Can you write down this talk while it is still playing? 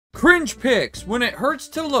Cringe Pics, when it hurts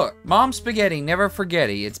to look. Mom spaghetti, never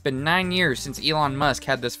forgetty. It's been 9 years since Elon Musk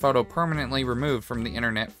had this photo permanently removed from the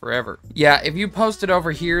internet forever. Yeah, if you post it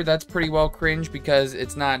over here, that's pretty well cringe because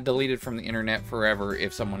it's not deleted from the internet forever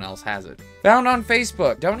if someone else has it. Found on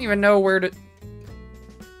Facebook, don't even know where to...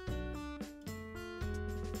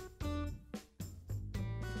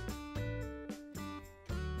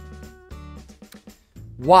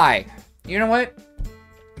 Why? You know what?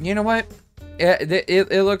 You know what?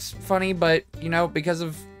 It looks funny, but, you know, because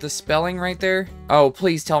of the spelling right there. Oh,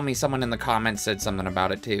 please tell me someone in the comments said something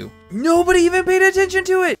about it, too. Nobody even paid attention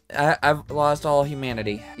to it! I've lost all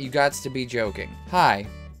humanity. You gots to be joking. Hi.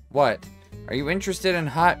 What? Are you interested in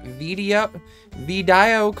hot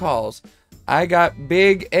video calls? I got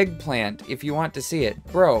big eggplant if you want to see it.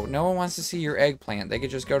 Bro, no one wants to see your eggplant. They could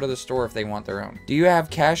just go to the store if they want their own. Do you have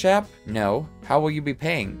Cash App? No. How will you be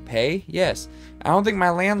paying? Pay? Yes. I don't think my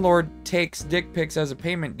landlord takes dick pics as a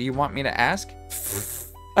payment. Do you want me to ask?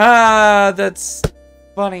 That's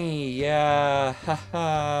funny. Yeah.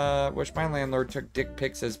 Haha. Wish my landlord took dick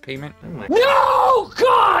pics as payment. No!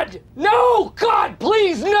 God! No! God,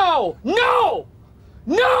 please, no! No!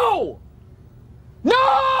 No!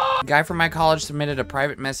 No! Guy from my college submitted a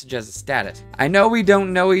private message as a status. I know we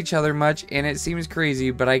don't know each other much and it seems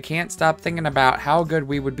crazy, but I can't stop thinking about how good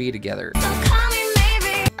we would be together.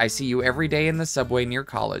 I see you every day in the subway near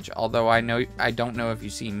college, although I don't know if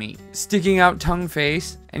you see me. Sticking out tongue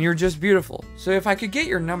face, and you're just beautiful. So if I could get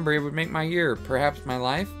your number, it would make my year, perhaps my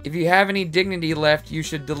life. If you have any dignity left, you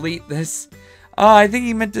should delete this. Oh, I think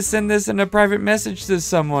he meant to send this in a private message to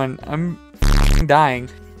someone. I'm dying.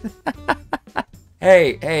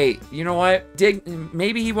 Hey, you know what?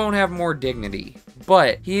 Maybe he won't have more dignity,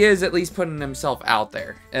 but he is at least putting himself out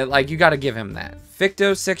there. Like, you gotta give him that.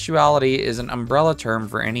 Fictosexuality is an umbrella term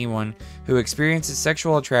for anyone who experiences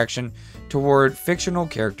sexual attraction toward fictional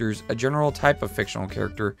characters, a general type of fictional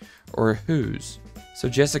character, or whose. So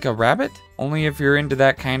Jessica Rabbit? Only if you're into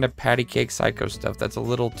that kind of patty cake psycho stuff. That's a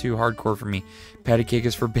little too hardcore for me. Patty cake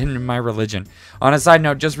is forbidden in my religion. On a side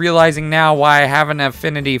note, just realizing now why I have an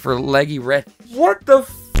affinity for leggy red. What the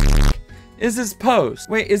f is this post?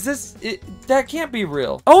 Wait, is this... that can't be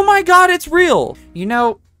real. Oh my god, it's real! You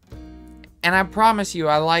know... And I promise you,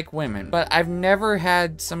 I like women, but I've never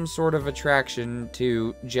had some sort of attraction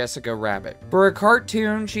to Jessica Rabbit. For a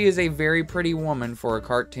cartoon, she is a very pretty woman for a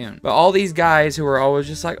cartoon. But all these guys who are always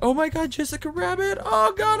just like, oh my god, Jessica Rabbit,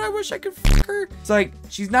 oh god, I wish I could f her. It's like,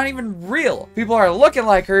 she's not even real. People are looking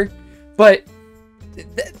like her, but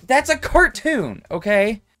that's a cartoon,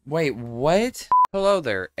 okay? Wait, what? Hello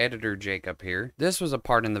there, Editor Jacob here. This was a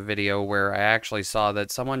part in the video where I actually saw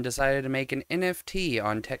that someone decided to make an NFT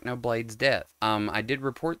on Technoblade's death. I did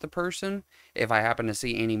report the person. If I happen to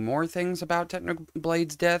see any more things about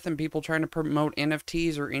Technoblade's death and people trying to promote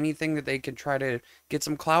NFTs or anything that they could try to get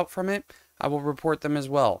some clout from it, I will report them as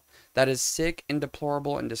well. That is sick and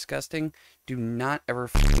deplorable and disgusting. Do not ever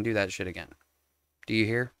f***ing do that shit again. Do you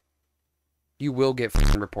hear? You will get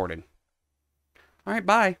f***ing reported. Alright,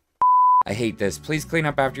 bye. I hate this. Please clean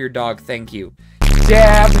up after your dog. Thank you.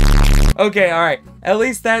 Dab! Okay, alright. At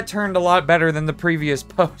least that turned a lot better than the previous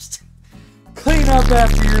post. Clean up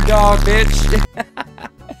after your dog, bitch.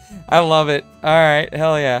 I love it. Alright,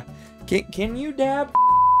 hell yeah. Can you dab?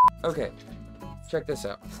 Okay, check this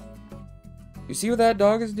out. You see what that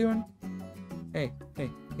dog is doing? Hey,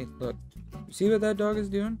 look. You see what that dog is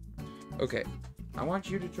doing? Okay, I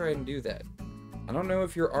want you to try and do that. I don't know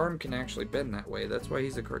if your arm can actually bend that way. That's why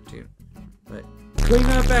he's a cartoon. But clean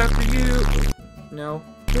up after you. No,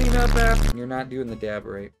 clean up after. You're not doing the dab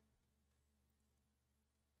right.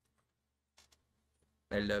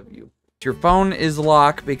 I love you. Your phone is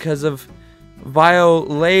locked because of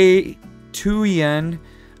violation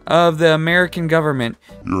of the American government.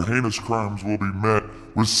 Your heinous crimes will be met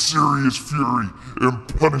with serious fury and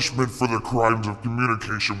punishment for the crimes of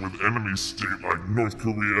communication with enemy state like North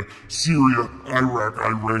Korea, Syria, Iraq,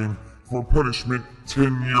 Iran. For punishment,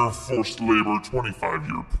 10-year forced labor,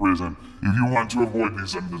 25-year prison. If you want to avoid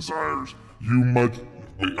these undesires, you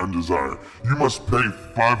must pay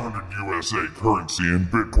 500 USA currency in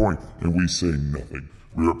Bitcoin, and we say nothing.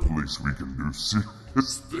 We are police, we can do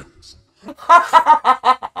serious things.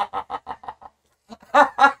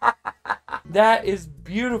 That is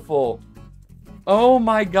beautiful. Oh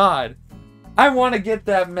my god. I want to get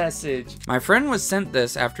that message. My friend was sent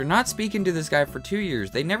this after not speaking to this guy for 2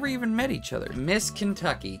 years. They never even met each other. Miss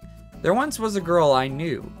Kentucky. There once was a girl I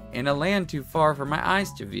knew, in a land too far for my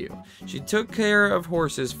eyes to view. She took care of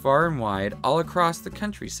horses far and wide, all across the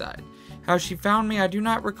countryside. How she found me I do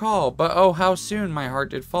not recall, but oh how soon my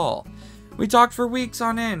heart did fall. We talked for weeks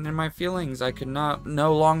on end, and my feelings I could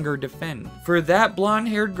no longer defend. For that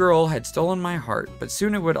blonde-haired girl had stolen my heart, but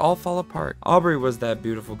soon it would all fall apart. Aubrey was that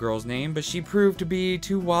beautiful girl's name, but she proved to be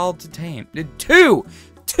too wild to tame. Two!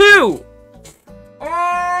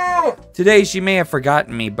 Oh! Today she may have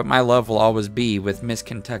forgotten me, but my love will always be with Miss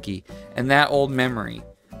Kentucky and that old memory.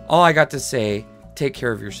 All I got to say, take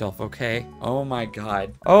care of yourself, okay? Oh my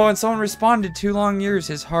god. Oh, and someone responded, 2 long years,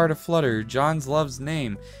 his heart aflutter. John's love's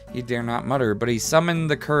name, he dare not mutter, but he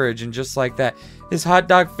summoned the courage, and just like that, his hot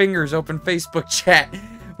dog fingers open Facebook chat.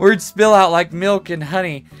 Words spill out like milk and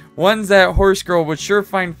honey. Ones that horse girl would sure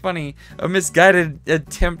find funny. A misguided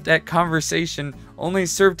attempt at conversation only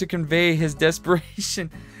served to convey his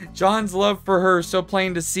desperation. John's love for her so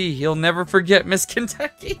plain to see, he'll never forget Miss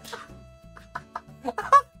Kentucky.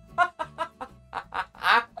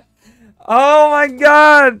 Oh my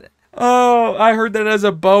god! Oh, I heard that as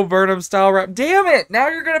a Bo Burnham style rap. Damn it! Now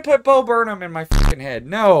you're gonna put Bo Burnham in my fucking head.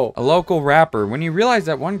 No! A local rapper. When you realize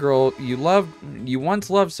that one girl you once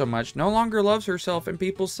loved so much no longer loves herself and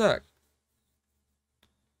people suck.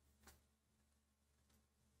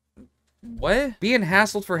 What? Being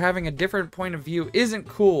hassled for having a different point of view isn't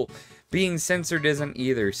cool. Being censored isn't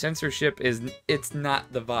either. Censorship it's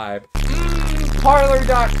not the vibe.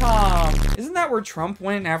 Parlor.com. Isn't that where Trump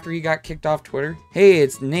went after he got kicked off Twitter? Hey,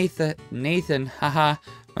 it's Nathan, haha.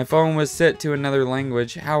 My phone was set to another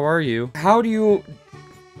language. How are you? How do you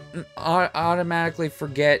automatically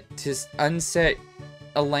forget to unset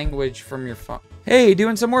a language from your phone? Hey,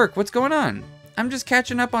 doing some work. What's going on? I'm just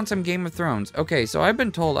catching up on some Game of Thrones. Okay, so I've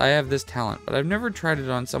been told I have this talent, but I've never tried it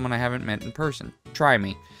on someone I haven't met in person. Try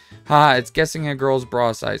me. Ha, it's guessing a girl's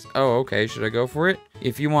bra size. Oh, okay, should I go for it?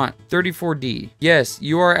 If you want. 34D. Yes,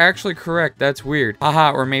 you are actually correct. That's weird.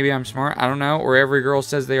 Haha, or maybe I'm smart. I don't know. Or every girl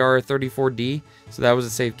says they are a 34D, so that was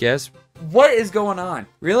a safe guess. What is going on?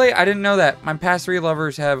 Really? I didn't know that. My past 3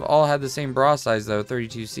 lovers have all had the same bra size, though,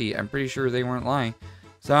 32C. I'm pretty sure they weren't lying.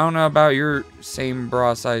 So I don't know about your same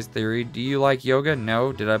bra size theory. Do you like yoga?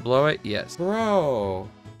 No. Did I blow it? Yes. Bro.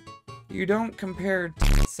 You don't compare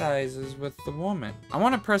sizes with the woman. I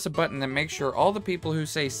want to press a button that makes sure all the people who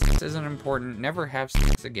say sex isn't important never have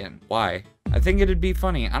sex again. Why? I think it'd be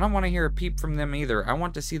funny. I don't want to hear a peep from them either. I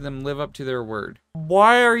want to see them live up to their word.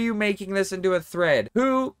 Why are you making this into a thread?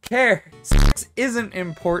 Who cares? Sex isn't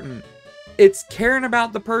important. It's caring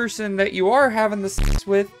about the person that you are having the sex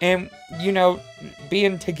with and, you know,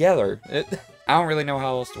 being together. I don't really know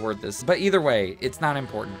how else to word this, but either way, it's not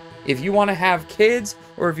important. If you want to have kids,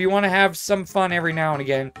 or if you want to have some fun every now and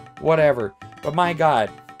again, whatever. But my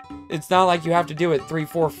god, it's not like you have to do it 3,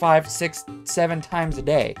 4, 5, 6, 7 times a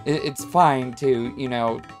day. It's fine to, you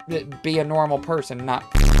know, be a normal person, not...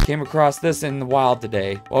 Came across this in the wild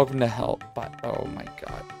today. Welcome to hell. But, oh my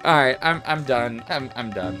god. Alright, I'm done.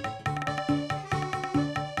 I'm done.